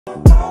Yo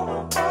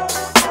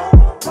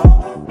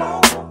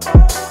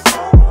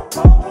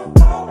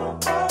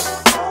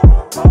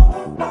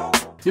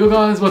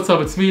guys, what's up?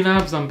 It's me,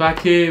 Nabs. I'm back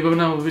here with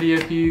another video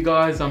for you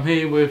guys. I'm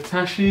here with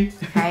TASHIE.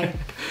 Hey.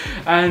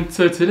 And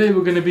so today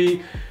we're going to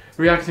be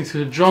reacting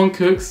to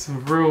Jungkook's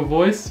real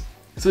voice.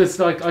 So it's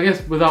like, I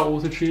guess, without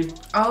autotune.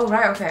 Oh,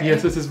 right, okay.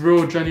 Yes, it's his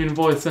real, genuine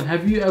voice. And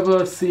have you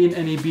ever seen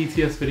any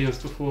BTS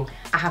videos before?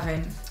 I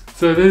haven't.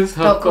 So this is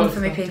her Don't come for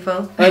me,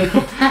 people.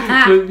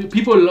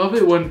 People love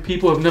it when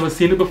people have never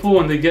seen it before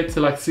and they get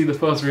to like see the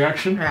first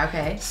reaction. Right,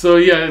 okay. So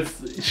yeah,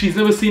 she's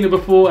never seen it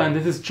before, and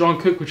this is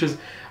Jungkook, which is,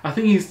 I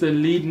think he's the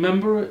lead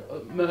member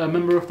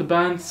of the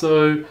band.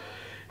 So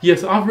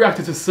yes, I've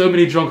reacted to so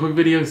many Jungkook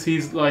videos.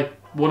 He's like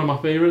one of my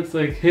favorites.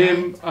 Like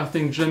him, I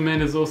think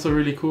Jimin is also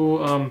really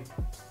cool.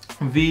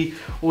 V,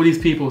 all these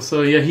people.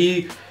 So yeah,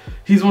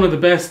 he's one of the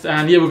best.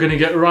 And yeah, we're gonna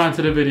get right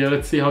into the video.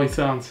 Let's see how he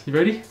sounds. You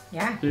ready?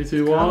 Yeah. 3,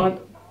 2, 1.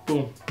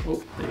 Boom.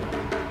 Oh, there you go.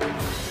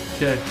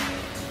 Okay.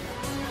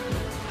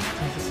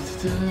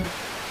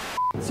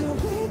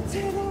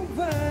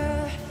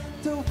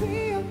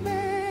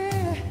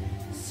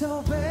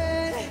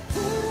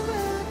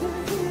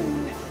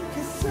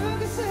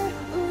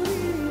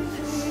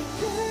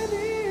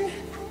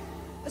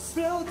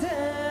 Slow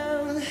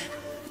down.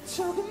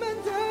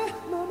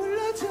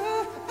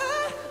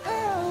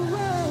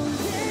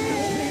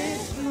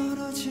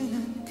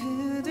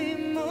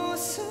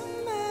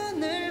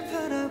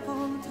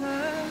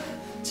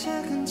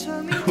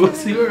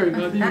 What's he wearing?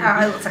 It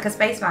looks like a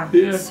spaceman.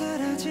 Yeah.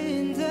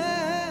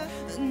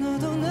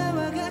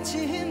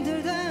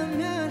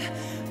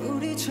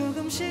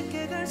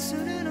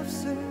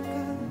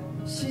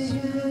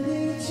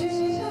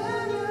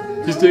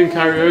 Just doing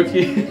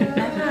karaoke.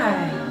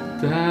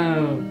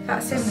 Damn.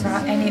 That's him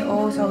without any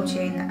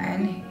auto-tune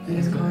and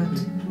he's good.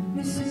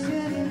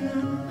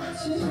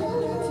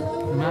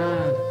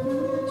 Man.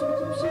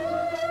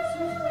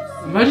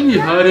 Imagine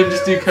you heard him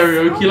just do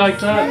karaoke like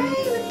that.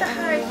 With the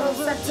high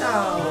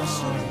falsetto.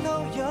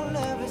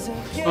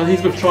 Oh,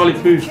 he's with Charlie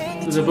Puth.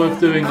 They're both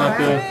doing like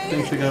a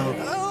thing together.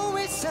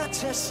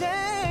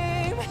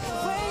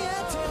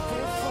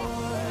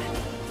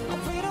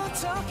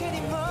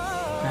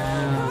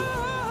 Damn.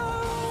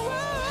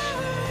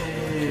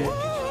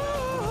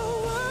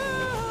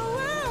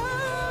 Shit.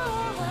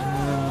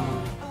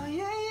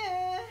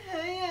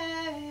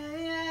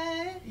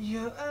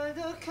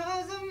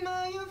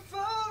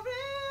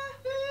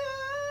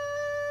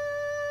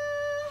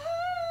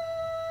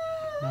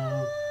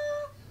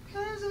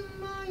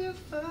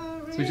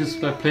 So he's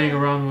just like playing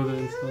around with it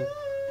and stuff.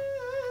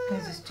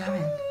 He's just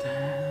jamming.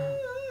 Damn.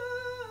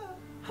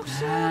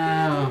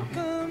 Damn.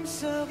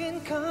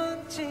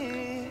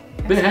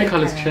 The hair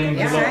colours change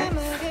a lot.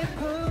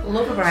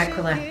 Love a bright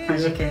colour,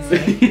 as you can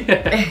see.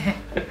 Yeah.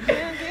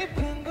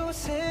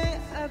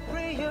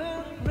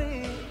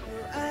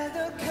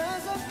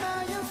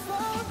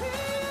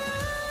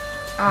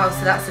 Oh,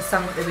 so that's the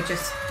song that they were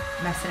just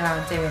messing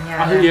around doing,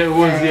 yeah. I think yeah, it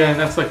was, yeah, and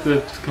that's like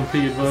the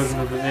completed version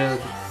of it, yeah.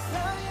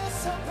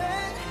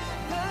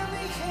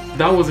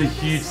 That was a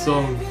huge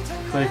song,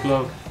 Fake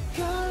Love.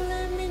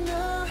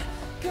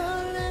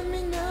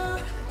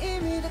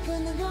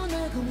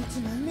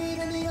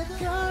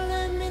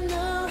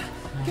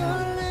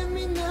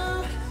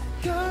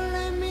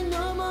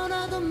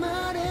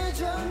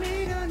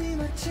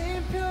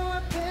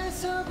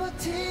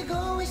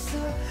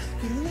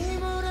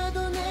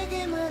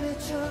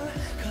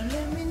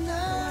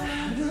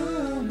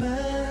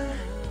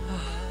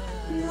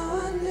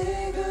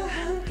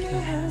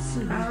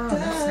 Oh,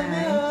 that's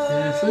nice.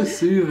 Yeah, it's so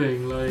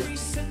soothing, like.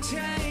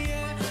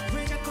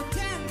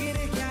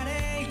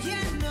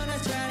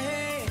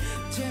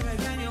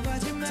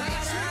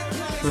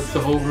 That's the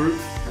whole group.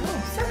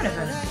 Oh, 7 of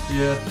them.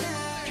 Yeah.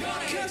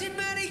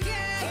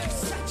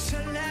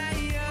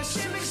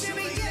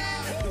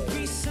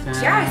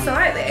 Yeah, it's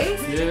alright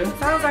these. Yeah.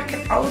 Sounds like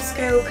an old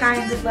school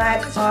kind of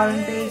like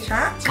R&B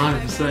track.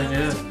 100%,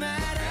 yeah.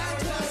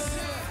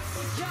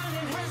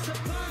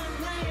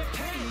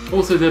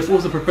 Also, they're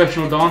also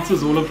professional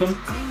dancers, all of them.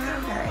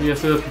 Okay. Yeah,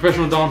 so they're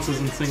professional dancers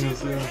and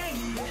singers, yeah.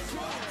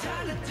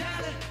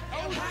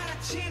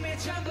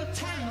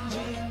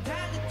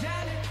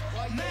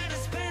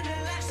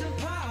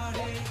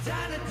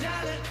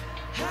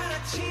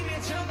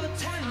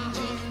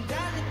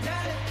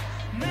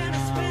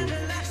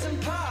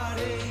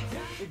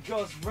 It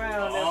goes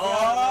round and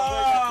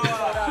round.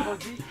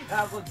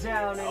 I go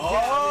down and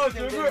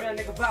down.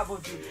 내가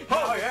바보지.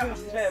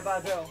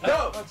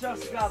 어쩔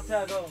수가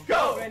없다고.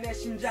 왜 내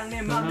심장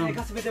내 맘 내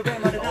가슴에 왜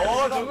말을 안 해?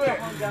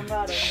 혼자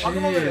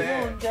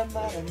말하네. 혼자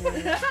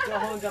말하네. 너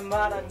혼자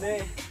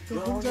말하네. 너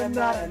혼자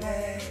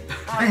말하네.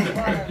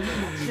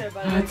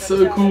 That's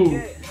so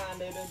cool.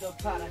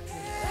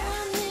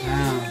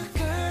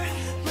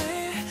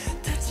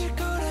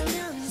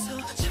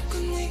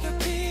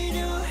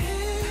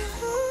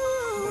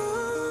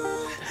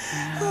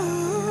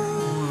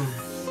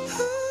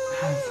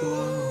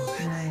 Wow.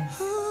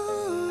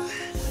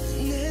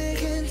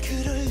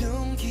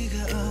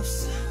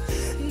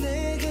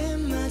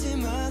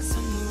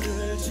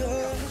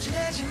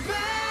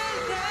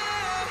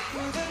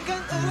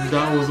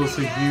 That was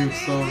also a huge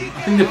song.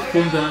 I think they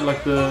performed that at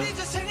like the,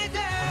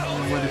 I don't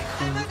know where they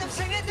performed it.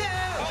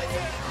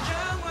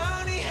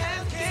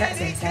 That's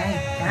insane.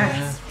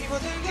 Yeah.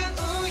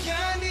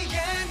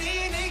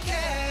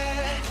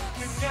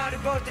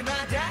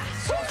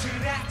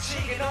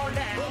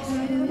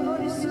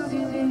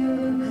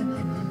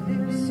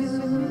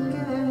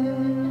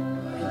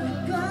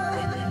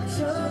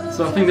 So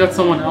I think that's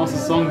someone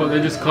else's song, but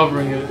they're just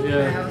covering it.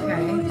 Yeah, Okay. I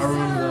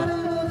remember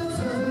that.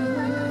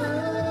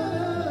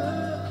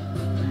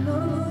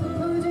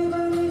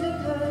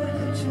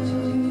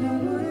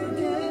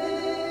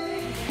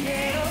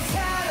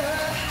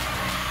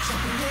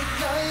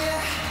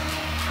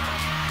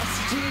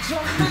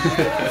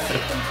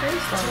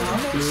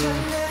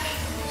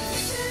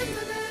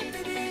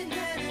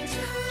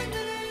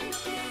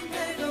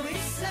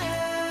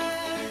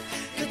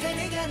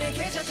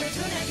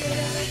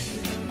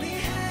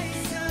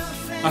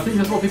 I think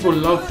that's what people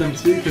love them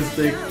too, because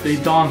they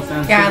dance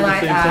and sing Yeah, I at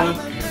like the same that.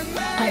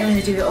 time. I when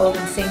they do it all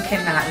in sync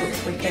and that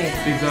looks wicked.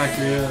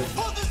 Exactly,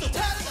 yeah.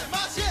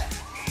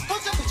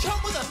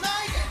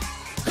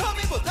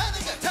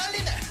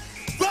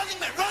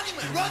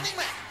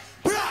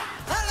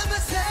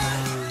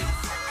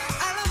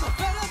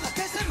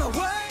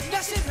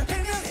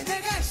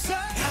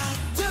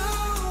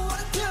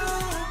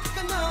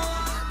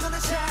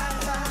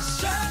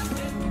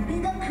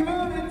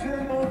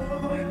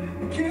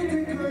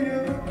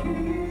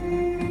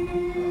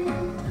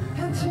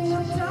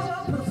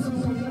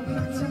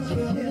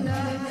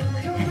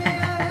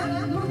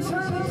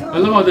 I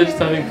love how they're just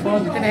having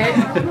fun.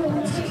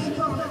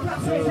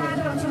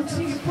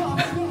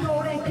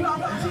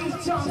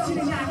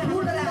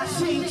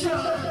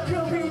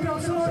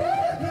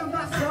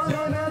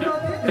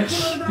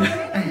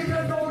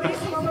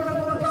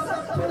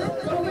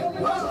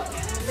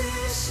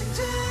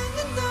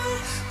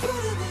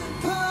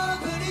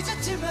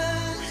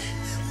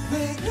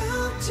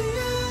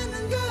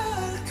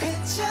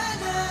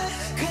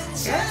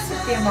 Yes,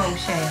 the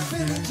emotion.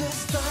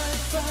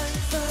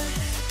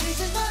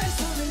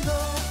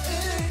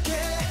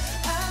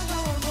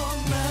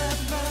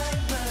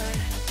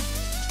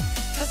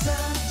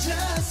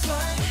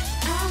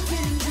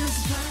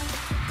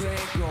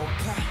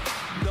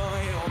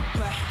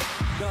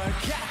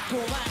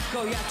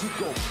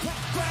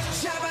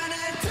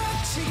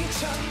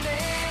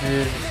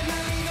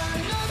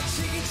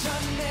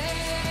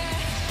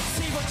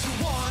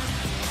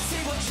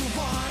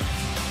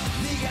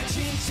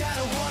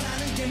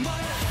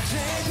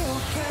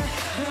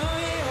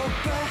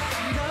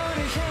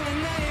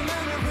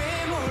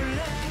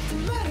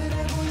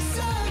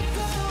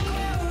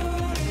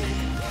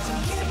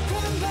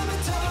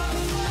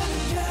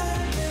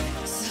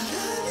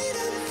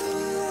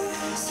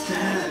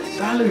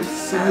 That looks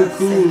so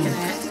cool.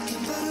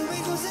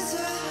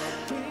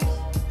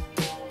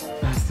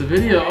 That's the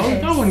video. Oh,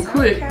 that one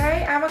quick.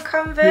 Okay, I'm a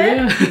convert.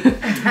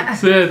 Yeah.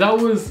 So yeah, that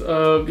was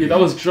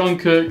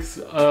Jungkook's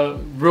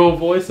real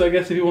voice, I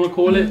guess, if you want to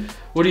call it.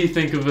 What do you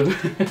think of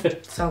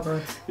it? So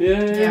good.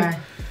 Yeah.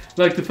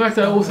 Like the fact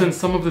that also in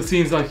some of the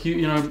scenes, like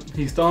you know,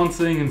 he's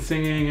dancing and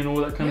singing and all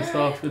that kind of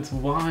stuff. It's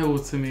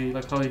wild to me,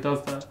 like how he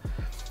does that.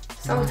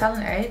 So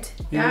talented.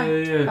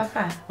 Yeah.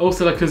 Proper.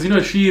 Also, like, because you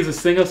know she is a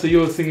singer, so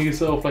you're a singer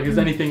yourself. Like, is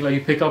there anything like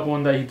you pick up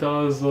on that he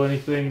does or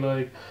anything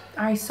like?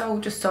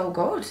 Just so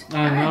good.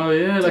 I know,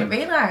 yeah. Didn't Like,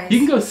 realise. he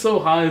can go so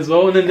high as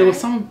well. And then there was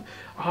some,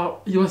 I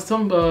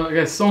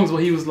guess, songs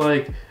where he was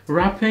like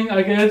rapping,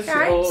 I guess.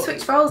 Yeah, or,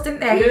 switch roles, didn't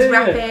they? He was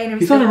rapping, he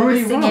was sounded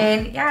really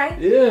singing. rough.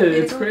 Yeah,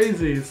 it's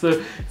crazy.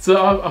 So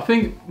I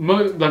think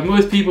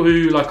most people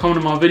who like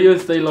comment on my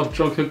videos, they love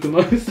Jungkook the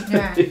most.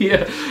 Yeah.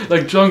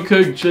 Like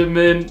Jungkook,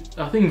 Jimin.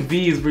 I think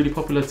V is really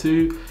popular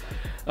too.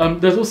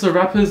 There's also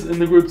rappers in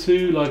the group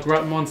too, like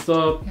Rap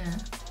Monster. Yeah.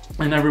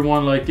 And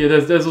everyone, like, yeah,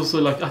 there's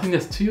also like, I think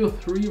there's 2 or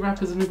 3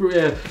 rappers in the group.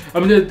 Yeah, I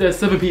mean there's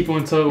 7 people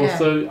in total. Yeah.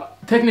 So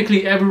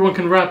technically everyone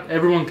can rap,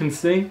 everyone can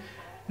sing,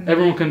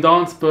 everyone can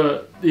dance,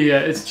 but yeah,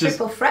 it's just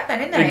triple threat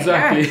then, isn't it?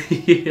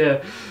 exactly.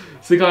 Yeah.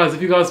 So guys,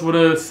 if you guys want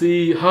to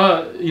see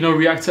her, you know,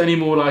 react to any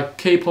more like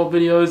K-pop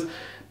videos,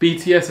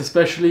 BTS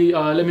especially,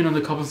 let me know in the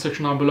comment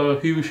section down below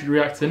who we should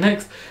react to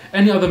next.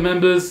 Any other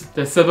members,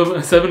 there's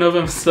 7 of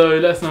them, so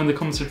let us know in the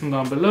comment section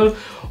down below.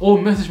 Or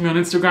message me on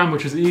Instagram,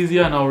 which is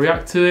easier, and I'll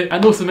react to it.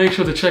 And also make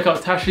sure to check out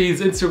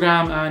Tashie's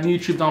Instagram and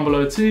YouTube down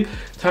below too.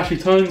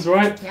 Tashie Tones,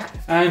 right? Yeah.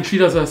 And she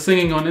does her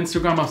singing on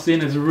Instagram, I've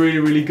seen, it's really,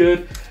 really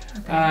good.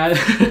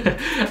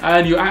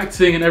 And you're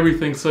acting and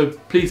everything, so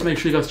please make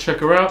sure you guys check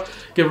her out,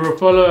 give her a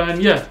follow,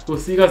 and yeah, we'll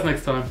see you guys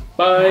next time.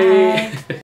 Bye.